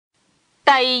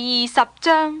第20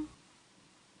章，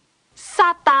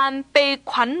撒旦被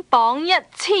捆綁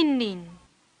1000年。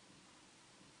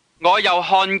我又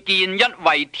看見一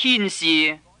位天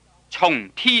使從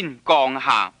天降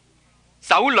下，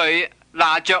手裏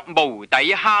拿着無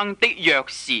底坑的鑰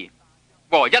匙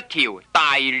和一條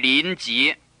大鏈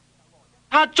子。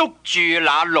他捉住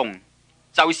那龍，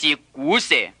就是古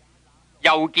蛇，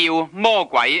又叫魔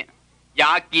鬼，也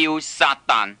叫撒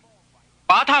旦，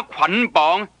把他捆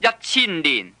綁1000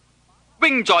年，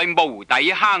扔在無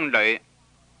底坑裏，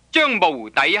將無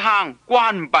底坑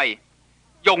關閉，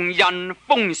用印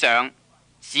封上，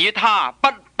使他不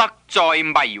得再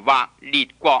迷惑列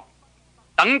國。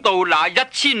等到那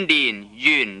1000年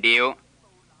完了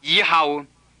以後，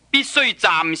必須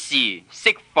暫時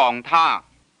釋放他。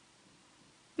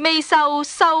未受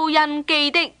受印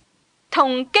記的，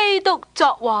同基督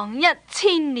作王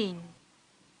1000年。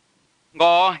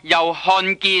我又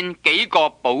看見幾個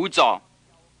寶座，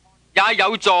也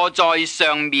有坐在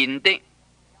上面的，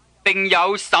並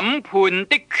有審判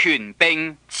的權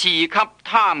柄賜給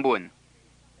他們。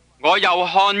我又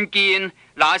看見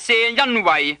那些因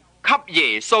為給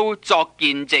耶穌作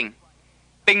見證，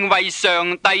並為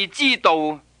上帝之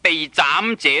道被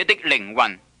斬者的靈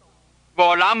魂，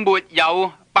和那沒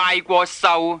有拜過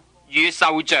獸與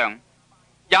獸像，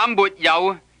也沒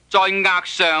有在額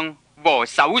上和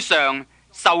手上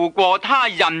受過他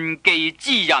印記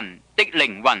之人的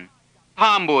靈魂，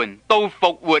他們都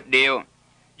復活了，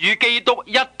與基督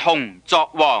一同作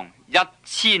王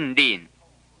1000年。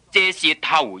這是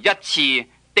頭一次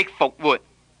的復活。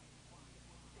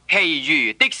其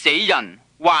餘的死人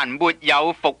還沒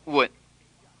有復活，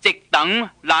直等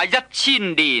那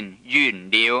1000年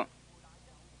完了。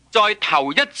在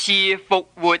頭一次復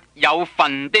活有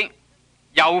份的，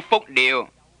有福了，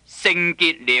聖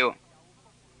潔了。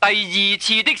第二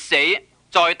次的死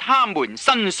在他們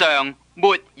身上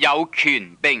沒有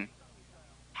權柄，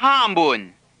他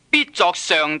們必作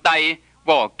上帝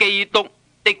和基督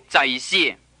的祭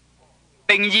司，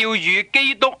並要與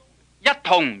基督一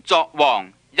同作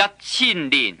王1000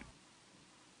年。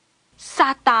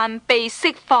撒旦被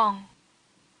釋放。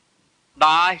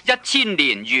那1000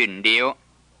年完了，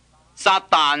撒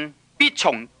旦必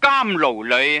從監牢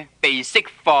裏被釋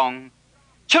放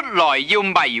出來，要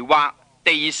迷惑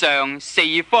地上四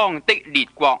方的列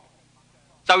國，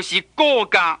就是歌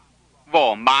革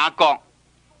和瑪各，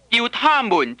叫他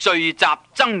們聚集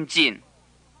爭戰。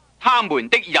他們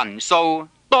的人數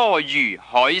多如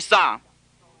海沙，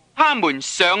他們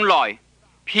上來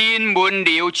遍滿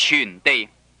了全地，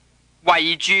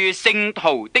圍住聖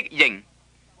徒的營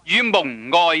與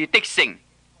蒙愛的城，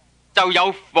就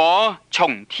有火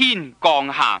從天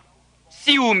降下，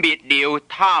消滅了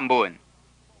他們。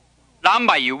那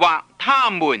迷惑他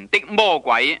們的魔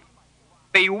鬼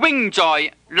被扔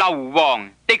在硫磺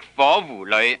的火湖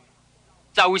裏，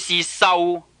就是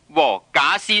獸和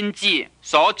假先知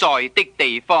所在的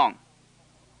地方。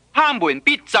他們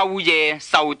必晝夜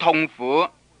受痛苦，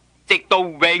直到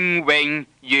永永遠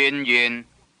遠。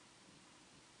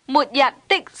末日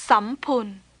的審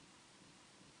判。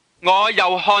我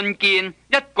又看見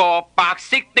一個白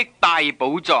色的大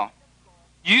寶座，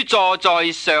與坐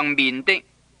在上面的，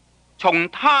從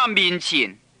他面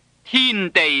前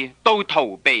天地都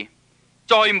逃避，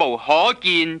再無可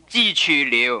見之處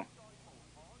了。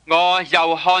我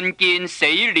又看見死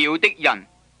了的人，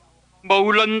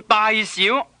無論大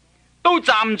小，都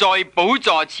站在寶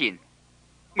座前，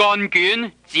案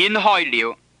卷展開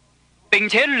了，並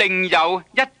且另有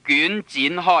一卷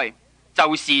展開，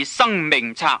就是生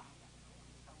命冊。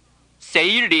死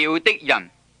了的人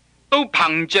都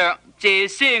憑着這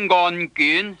些案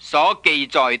卷所記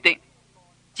載的，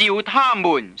照他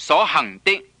們所行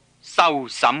的受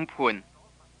審判。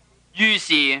於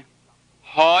是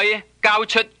海交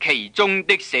出其中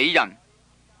的死人，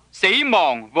死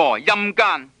亡和陰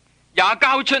間也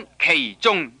交出其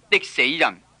中的死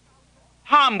人，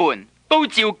他們都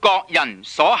照各人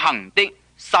所行的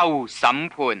受審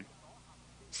判。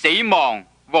死亡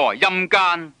和陰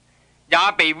間也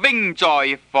被扔在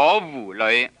火湖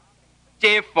裏，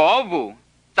這火湖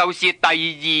就是第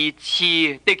二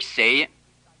次的死。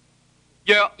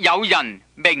若有人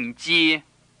名字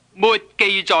沒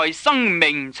記在生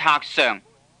命冊上，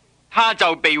他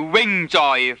就被扔在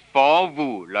火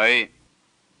湖裏。